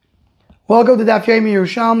Welcome to Daf Yomi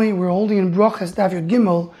Yerushalmi. We're holding in Berachos Daf Yud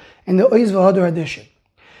Gimel in the Oiz V'Hadar edition.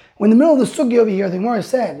 When in the middle of the sugi over here, the Gemara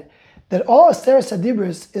said that all Aseres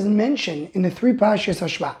Hadibros is mentioned in the three Parashas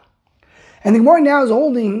Hashma. And the Gemara now is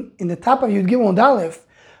holding in the top of Yud Gimel and Aleph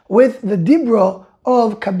with the Dibra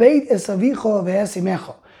of Kabed Esavicho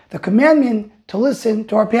Ve'esimecho, the commandment to listen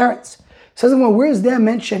to our parents. It says, well, where is that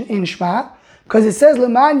mentioned in Shema? Because it says,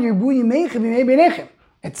 Leman Yirbu Yimeichim Yimei B'nechem.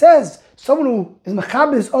 It says, someone who is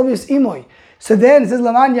mechabed is obvious imoy. So then it says,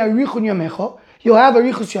 Laman yarichun yamecho, you'll have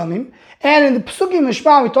arichus yamim. And in the Psukim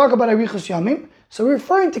Mishma, we talk about arichus yamim. So we're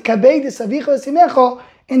referring to kabed esavicho esimecho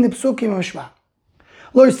in the Psukim Mishma.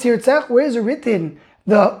 Lo yisirtzach, where is it written,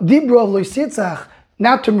 the Dibra of lo yisirtzach,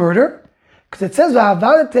 not to murder? Because it says,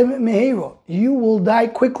 V'avadatem meheiro, you will die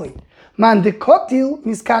quickly. Man dekotil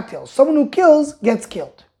miskatil, someone who kills gets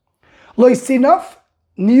killed. Lo yisinaf,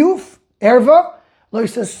 niuf, erva,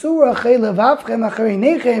 should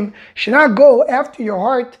not go after your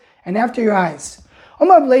heart and after your eyes. The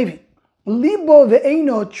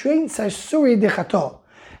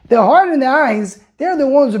heart and the eyes, they're the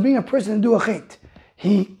ones who bring a person to do a chait.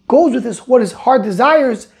 He goes with what his heart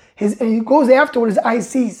desires, and he goes after what his eye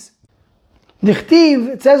sees.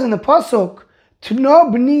 It says in the pasuk,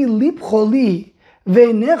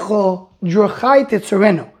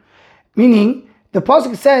 meaning the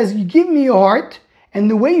pasuk says, you give me your heart and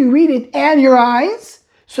the way you read it and your eyes,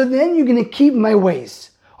 so then you're going to keep my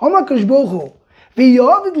ways. If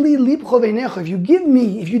you give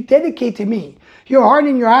me, if you dedicate to me your heart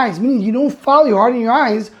and your eyes, meaning you don't follow your heart and your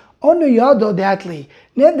eyes,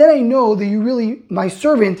 then I know that you're really my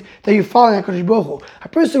servant, that you're following HaKadosh Baruch Hu. A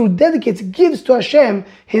person who dedicates, gives to Hashem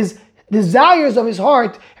his desires of his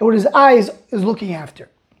heart and what his eyes is looking after.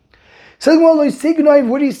 So what do you see? In the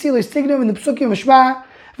Psukim Mishma,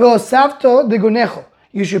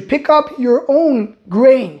 you should pick up your own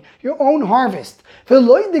grain, your own harvest. And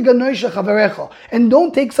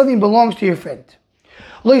don't take something that belongs to your friend.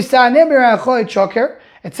 It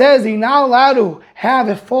says you're not allowed to have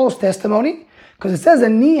a false testimony, because it says,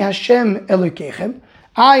 Ani Hashem Elokeichem,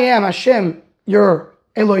 I am Hashem, your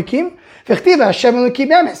Elokim. Hashem Elokim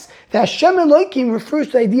Emes. The Hashem Elokim refers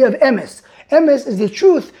to the idea of Emes. Emes is the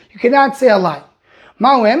truth. You cannot say a lie.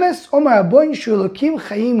 Meaning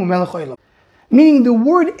the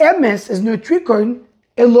word emes is neutrikon,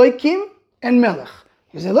 Elokim and Melech.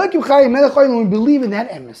 He says, Elokim Chayim, Melech Olam, we believe in that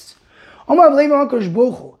emes.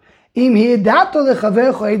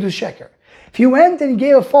 If you went and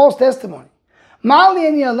gave a false testimony,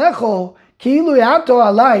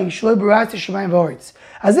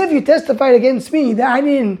 as if you testified against me that I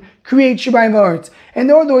didn't create Shemayim v'Aretz. In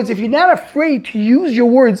other words, if you're not afraid to use your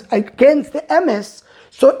words against the emes,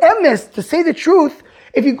 so emes, to say the truth,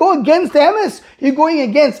 if you go against the emes, you're going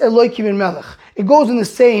against Elokim and Melech. It goes in the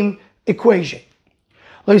same equation.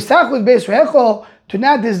 To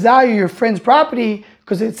not desire your friend's property,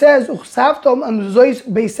 because it says, you should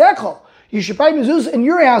buy mezuzah in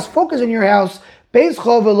your house, focus on your house, your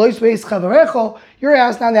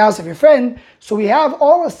house, not the house of your friend. So we have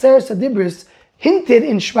all Aseres Hadibros hinted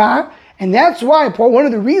in Shema, and that's why one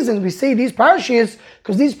of the reasons we say these parashas,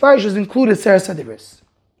 because these parashas include Aseres Hadibros.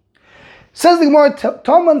 Says the Gemara,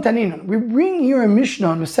 Talman Taninon. We bring here a Mishnah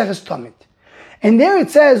on Maseches Tamid, and there it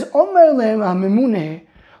says, Omer lehem ha'memuneh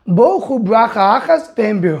bochu bracha achas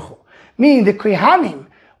ve'em birchu. Meaning the Kohanim,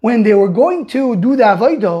 when they were going to do the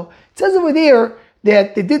avodah, it says over there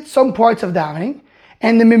that they did some parts of davening,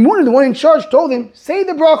 and the Memunah, the one in charge, told them, say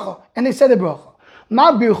the bracha, and they said the bracha.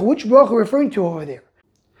 Ma birchu, which bracha are we referring to over there?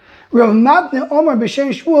 Rav Matne Omar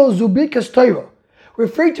B'Shem Shmuel zu Birkas Torah.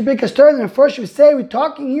 Referring to Birkas Torah, and first we say we're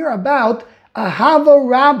talking here about Ahava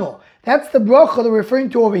Rabbo. That's the bracha that we're referring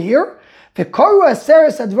to over here. V'koru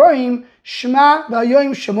Aseres Advarim Shema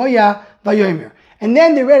V'Hayoim Shemoya V'Hayomer. And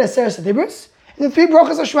then they read Aseres Hadibros, and the three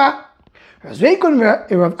brachas of Shema. Rav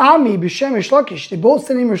Ami B'Shem Rish Lakish, they both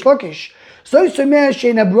said in Rish Lakish.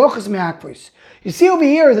 You see over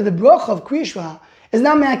here that the bracha of Kriya Shema is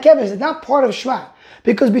not me'akeves, it's not part of Shema.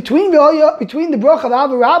 Because between the bracha of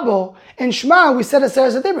Ahava Rabbo and Shema, we said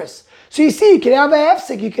Aseres Hadibros. So you see, you could have a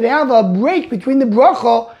hefsek, you could have a break between the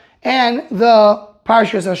bracha and the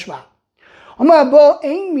parashas of Shema.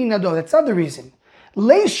 That's not the reason.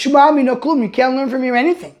 You can't learn from here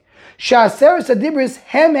anything. Because the Aseres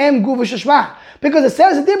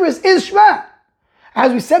Hadibros is Shema.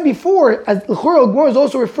 As we said before, as L'chura Gor is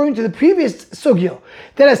also referring to the previous sugya,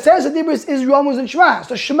 that Aseres Hadibros is Ramuz and Shema.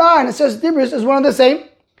 So Shema and Aseres Hadibros is one and the same.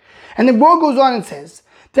 And the Gor goes on and says,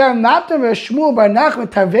 they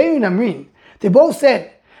both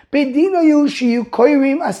said,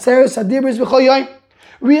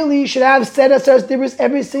 really should have said Aseres Dibros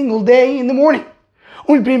every single day in the morning.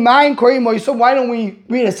 So why don't we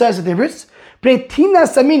read Aseres Dibros? Pretina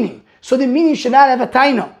Samini. So the meaning should not have a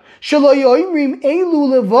taino. Should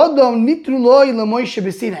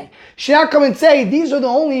not come and say these are the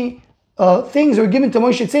only things that were given to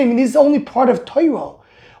Moshe Tzedek. I mean, this is only part of Torah,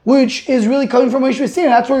 which is really coming from Moshe Tzedek.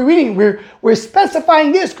 That's what we're reading. We're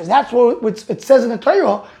specifying this because that's what it says in the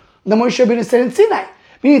Torah. The Moshe Rabbeinu said in Sinai.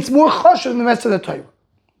 Meaning it's more chashuv than the rest of the Torah.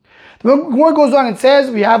 The Gemara goes on and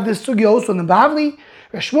says we have this sugya also in the Bavli.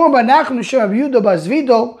 Rashmor Banachim Nushem Abiyuda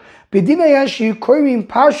Bazvido Bedina Yashi Korimim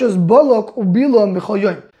Parshas Bolok Ubilom B'chol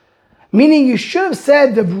Yom. Meaning you should have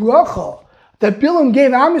said the bracha that Bilam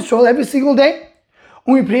gave Am Yisrael every single day.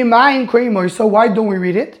 So why don't we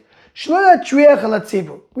read it?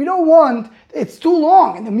 We don't want, it's too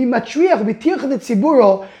long, and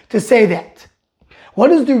to say that.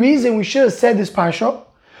 What is the reason we should have said this parsha?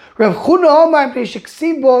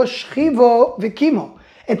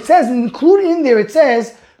 It says, included in there, it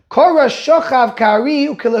says,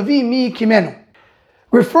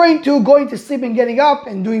 referring to going to sleep and getting up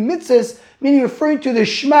and doing mitzvahs, meaning referring to the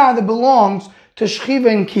Shema that belongs to Shchiva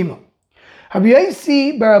and Kimo. Rabbi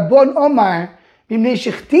Yossi Barabon Omar, Mimnei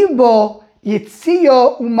Shechtiv Bo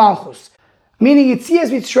Yitziyo Umalchus. Meaning Yitziyas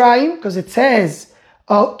Mitzrayim, because it says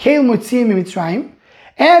Keil Motziyim Mitzrayim,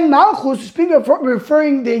 and Malchus, speaking of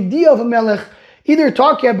referring the idea of a melech, either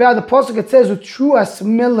talking about the pasuk that says Utruas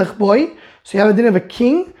Melech Boy, so you have a din of a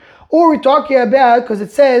king, or we're talking about because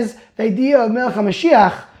it says the idea of Melech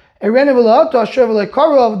HaMashiach,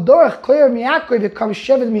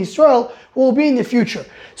 will be in the future.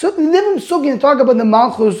 So the different psukim talk about the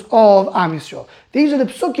Malchus of Am Yisrael. These are the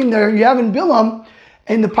psukim that you have in Bilam,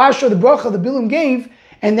 in the parsha, the bracha that Bilam gave,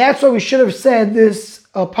 and that's why we should have said this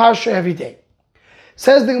parsha every day.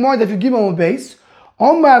 Says the Gemara that if you give him a base, the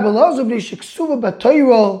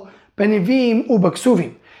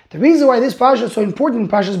reason why this parsha is so important in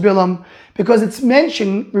Parshas Bilam, because it's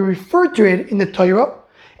mentioned, we refer to it in the Torah,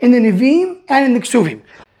 in the Nevi'im, and in the Ksuvim.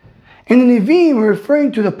 In the Nevi'im, we're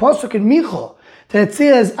referring to the pasuk in Micha that it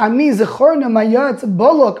says, Ami zechorna mayatz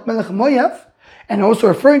Balak melech Moav, and also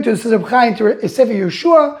referring to the Sefer Chaim to Sefer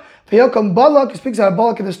Yeshua, Vayokam Balak, he speaks about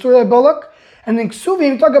Balak in the story of Balak, and in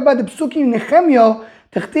Ksuvim, we talk about the psukim in Nehemiah,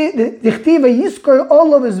 Dichtiv Yiskor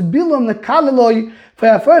Olav is Bilam Nekaleloi, so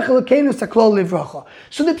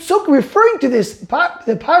the psuk referring to this, the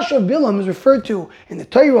parsha of Bilam is referred to in the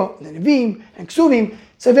Torah, in the Nevi'im, and Ksuvim.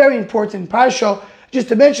 It's a very important parsha. Just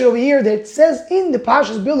to mention over here that it says in the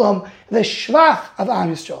Parshas Bilam the shvach of Am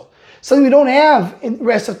Yisrael, something we don't have in the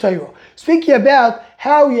rest of Torah. Speaking about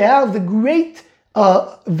how you have the great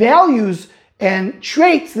values and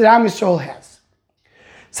traits that Am Yisrael has.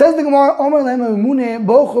 Says the Gemara,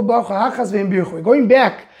 we're going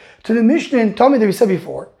back to the Mishnah and Talmud that we said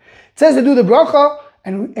before. It says to do the bracha,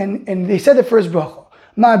 and they said the first bracha.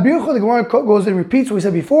 Ma bircha, the Gemara goes and repeats what we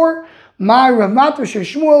said before. Ma Rav Matva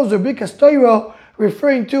Shmuel Zerbikas Torah,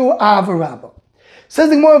 referring to Av Rabba. Says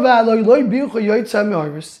the Gemara, but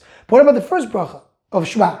what about the first bracha of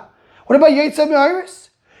Shema? What about Yotzei Me'oros?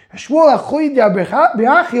 Shmuel Achoy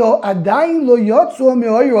Berachos Adayin Lo Yotzu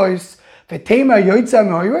Me'oros V'Teimar Yotzei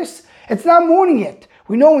Me'oros. It's not morning yet.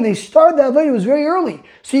 We know when they started the Avodah, it was very early.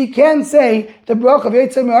 So you can't say the bracha of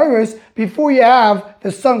Yotzei Me'oros before you have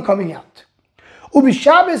the sun coming out.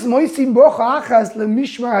 Ubishabbos Moisim Bracha Achas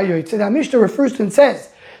LeMishmar HaYotzei. Now Mishnah refers to and says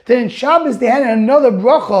that in Shabbos they had another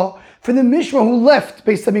bracha for the Mishmar who left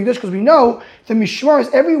Beis HaMikdash, because we know the Mishmars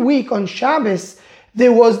every week on Shabbos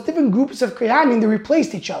there was different groups of Kohanim that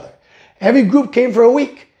replaced each other. Every group came for a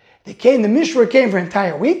week. The Mishmar came for an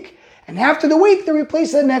entire week, and after the week they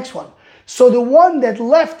replaced the next one. So the one that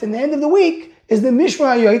left in the end of the week is the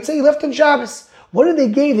Mishmar HaYotzei. He left on Shabbos. What did they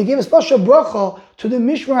give? They gave a special bracha to the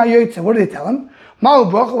Mishmar HaYotzei. What did they tell him? Ma'u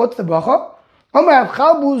bracha, what's the bracha? Amar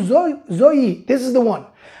Avchalbu Zoyi. This is the one.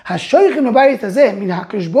 HaShoichin Abayit Hazeh, min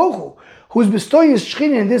HaKadosh Baruch Hu, who's bestowing his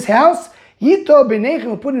Shechinah in this house, Yito B'neichem,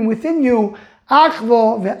 will put in within you,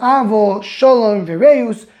 Achvo Ve'avo Shalom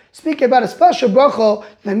Ve'reus. Speak about a special bracha,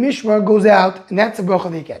 the Mishmar goes out, and that's the bracha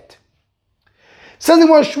they get. Says the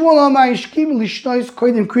Gemara, Shmuel Amar Yishkim Lishnois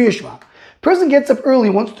Koidim Kriya Shema. Person gets up early,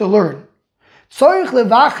 wants to learn. Tzorich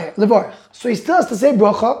Levarech. So he still has to say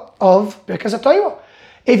bracha of Birkas HaTorah.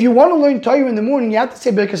 If you want to learn Torah in the morning, you have to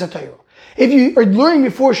say Birkas HaTorah. If you are learning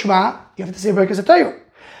before Shema, you have to say Birkas HaTorah.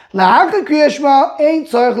 La'achar Kriya Shema ain't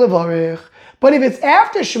tzorich levarech. But if it's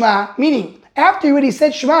after Shema, meaning after you already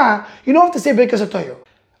said Shema, you don't have to say Birkas HaTorah.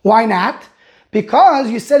 Why not? Because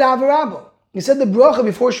you said Av Rabba. You said the bracha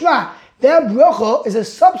before Shema. That bracha is a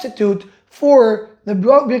substitute for the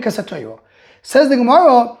Birkas HaTorah. Says the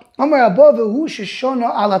Gemara,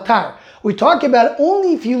 We talk about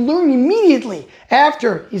only if you learn immediately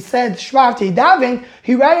after he said Shema, after he davened,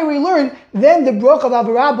 he right away learned, then the bracha of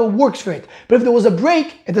Avarabba works for it. But if there was a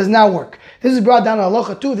break, it does not work. This is brought down in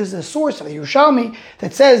Halacha 2. This is a source of the Yerushalmi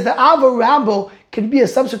that says the Avarabba can be a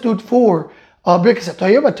substitute for Birkas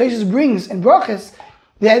HaTorah, but Tosfos brings in Brachas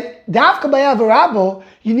that Dafka by Avarabba,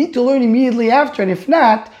 you need to learn immediately after, and if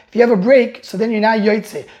not, if you have a break, so then you're not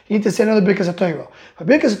Yoitze. You need to say another Birkas HaTorah. For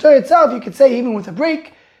Birkas HaTorah itself, you could say even with a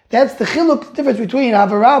break, that's the chiluk, the difference between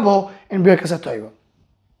Avarabba and Birkas HaTorah.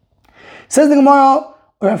 Says the Gemara,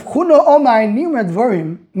 Rav Chuna Omar Nimrad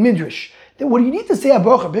Dvarim Midrash, that what you need to say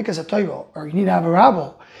Abracha Birkas HaTorah, or you need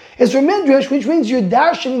Avarabba, is from Midrash, which means you're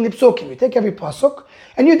darshaning the psukim. You take every pasuk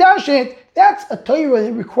and you darshan it. That's a Torah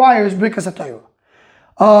that requires Birkas HaTorah.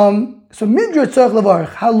 So Midrash tzarich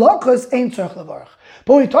levarich, halachas ain't tzarich levarich.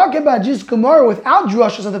 But when we talk about just Gemara without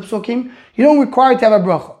drushes of the psukim, you don't require to have a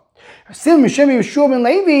bracha.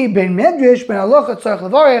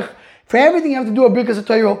 For everything you have to do a Birkas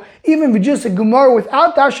HaTorah, even with just a Gemara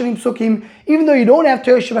without darshanim psukim, even though you don't have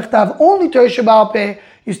Torah shebachtav, only Torah sheba'al peh,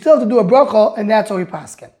 you still have to do a bracha, and that's how we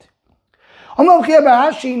pass it.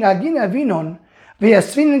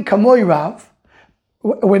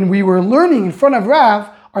 When we were learning in front of Rav,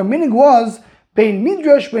 our minig was bein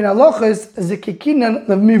midrash bein halachas zekikinan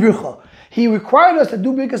levmivrucha. He required us to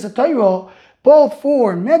do Birkas HaTorah both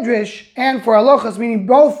for medrash and for halachas, meaning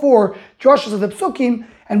both for drushes of the psukim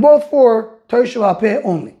and both for Torah sheba'al peh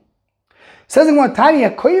only. Says in one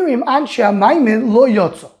Tanya, koyirim anshe ha'maimed lo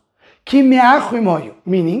yotzo ki me'achrim hoyu,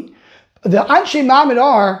 meaning the anshe maimed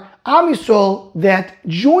are Am Yisrael that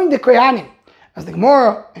joined the Kohanim. As the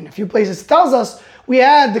Gemara in a few places tells us, we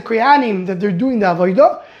had the Kohanim that they're doing the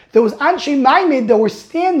Avodah. There was Anshe Maimed that were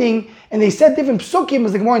standing and they said different psukim,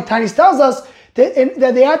 as the Gemara in Tanis tells us, that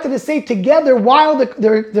they had to say together while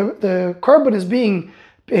the korban is being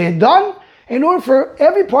done, in order for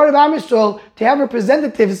every part of Am Yisrael to have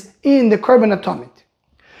representatives in the korban atomit.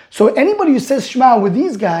 So anybody who says Shema with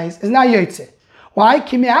these guys is not Yotzeh. Why?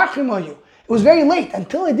 It was very late.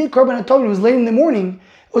 Until I did korban atomit, it was late in the morning.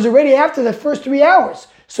 It was already after the first 3 hours.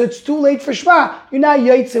 So it's too late for Shema. You're not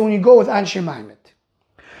Yotzeh when you go with Anshe Maimed.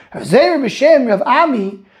 It was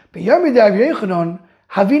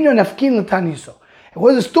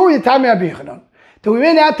a story of the time of Rabbi Yochanan that we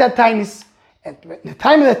went out that Tainis. At the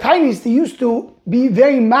time of the Tainis, they used to be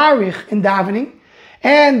very marich in davening,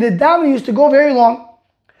 and the davening used to go very long.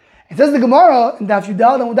 It says the Gemara in Daf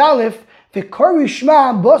Yudal and Udalif, "V'kori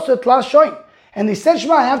Shema bosot lashoin," and they said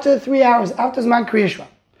Shema after 3 hours, after Zman Kriya Shema.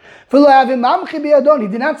 He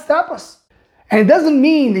did not stop us, and it doesn't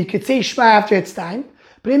mean that you could say Shema after its time,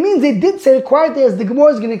 but it means they did say it quietly, as the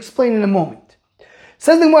Gemara is going to explain in a moment.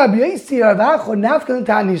 Says the Gemara,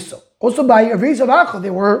 also by Avis Avacho, they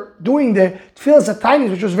were doing the Tfilas HaTainis,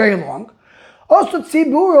 which was very long. Also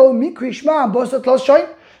Tziburo Mikri Shema bosot lashoin.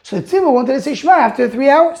 So the Tzibur wanted to say Shema after 3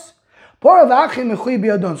 hours. So Rav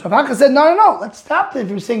Acha said, no, let's stop them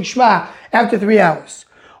from saying Shema after 3 hours.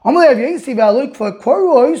 They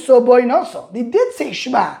did say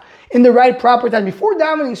Shema in the right proper time. Before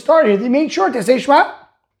davening started, they made sure to say Shema.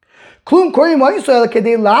 The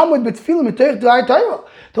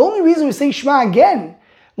only reason we say Shema again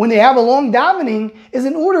when they have a long davening is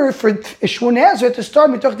in order for Shmoneh Esrei to start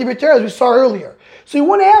Mitoch Divrei Torah, as we saw earlier. So you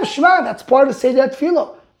want to have Shema, that's part of Seder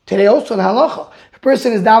Tefillah. Today also in Halacha, if a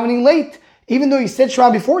person is davening late, even though he said Shema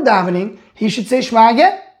before davening, he should say Shema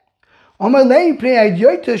again. So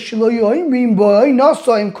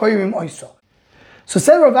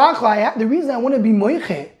said Rav Acha, the reason I want to be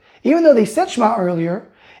moiche, even though they said Shema earlier,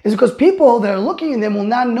 is because people that are looking at them will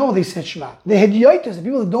not know they said Shema. The hedyoitas, the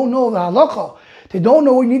people that don't know the halacha, they don't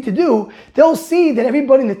know what you need to do, they'll see that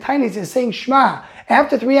everybody in the tainis is saying Shema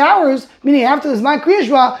after 3 hours, meaning after the Zman Kriya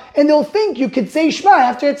Shema, and they'll think you could say Shema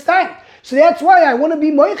after it's time. So that's why I want to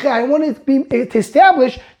be moiche, I want to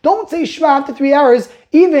establish, don't say Shema after 3 hours,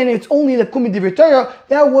 even if it's only the Kumi Divrei Torah.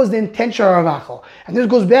 That was the intention of Rav Acha. And this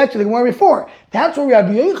goes back to the Gemara before. That's why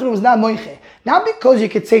Rabbi Yochanan was not moiche. Not because you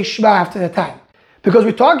could say Shema after the time. Because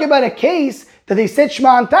we're talking about a case that they said Shema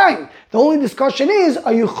on time. The only discussion is,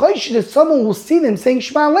 are you chosh that someone will see them saying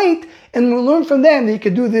Shema late, and we'll learn from them that you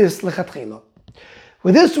could do this lechatchila.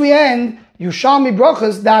 With this we end Yerushalmi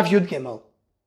Berachos Daf Yud Gimel.